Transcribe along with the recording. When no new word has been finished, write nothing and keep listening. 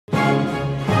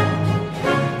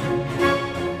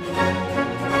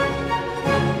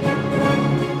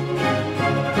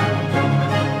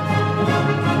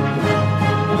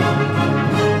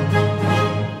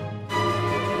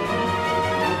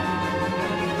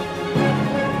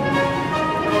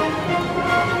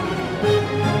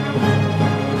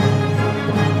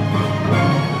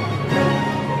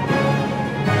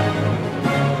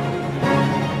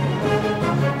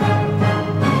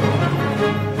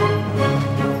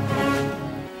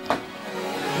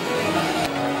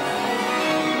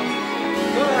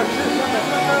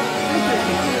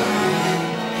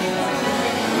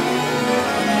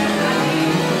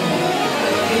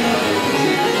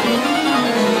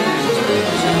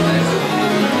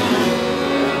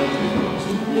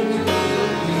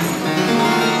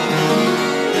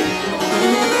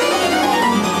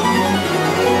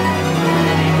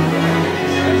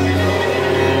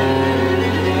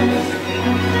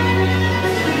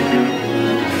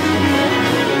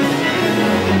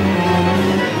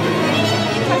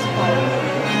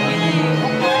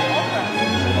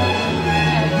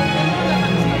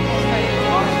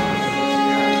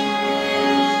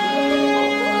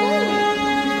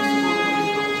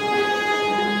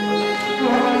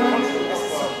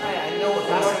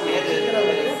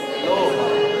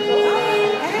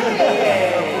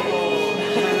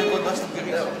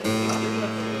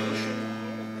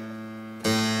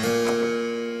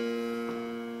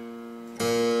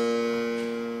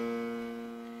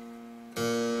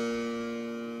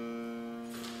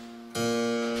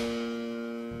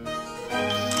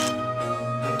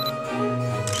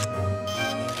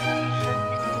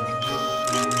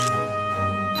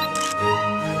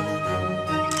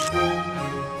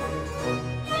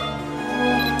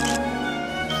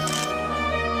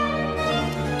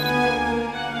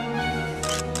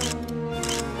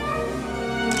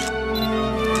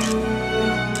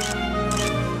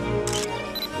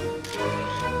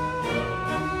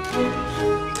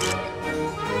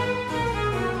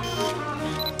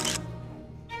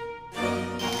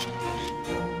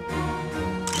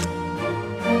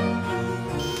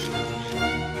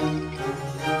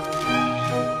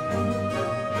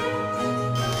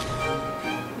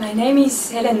My name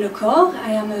is Hélène Lecor.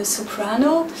 I am a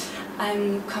soprano.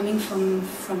 I'm coming from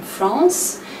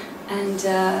France, and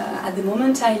at the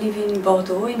moment I live in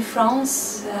Bordeaux in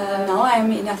France. Now I'm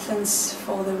in Athens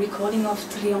for the recording of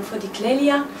Trionfo di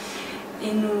Clelia,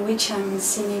 in which I'm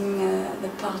singing the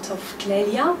part of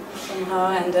Clelia from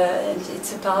her, and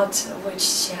it's a part which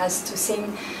she has to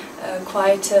sing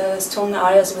quite strong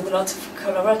arias with a lot of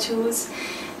coloratus,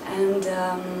 and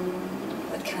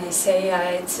what can I say,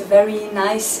 it's a very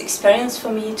nice experience for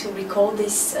me to record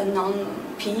this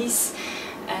non-piece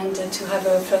and to have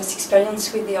a first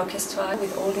experience with the orchestra,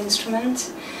 with all the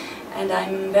instruments, and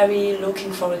I'm very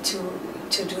looking forward to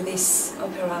do this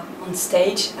opera on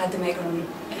stage at the Μέγαρο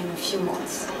in a few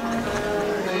months.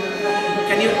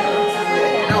 Can you?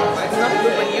 No, it's not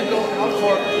good when you go out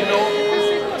for, you know.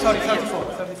 Sorry,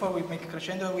 34 we make a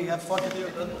crescendo, we have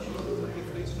 42.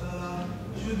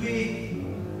 Should be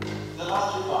the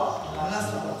last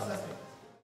part.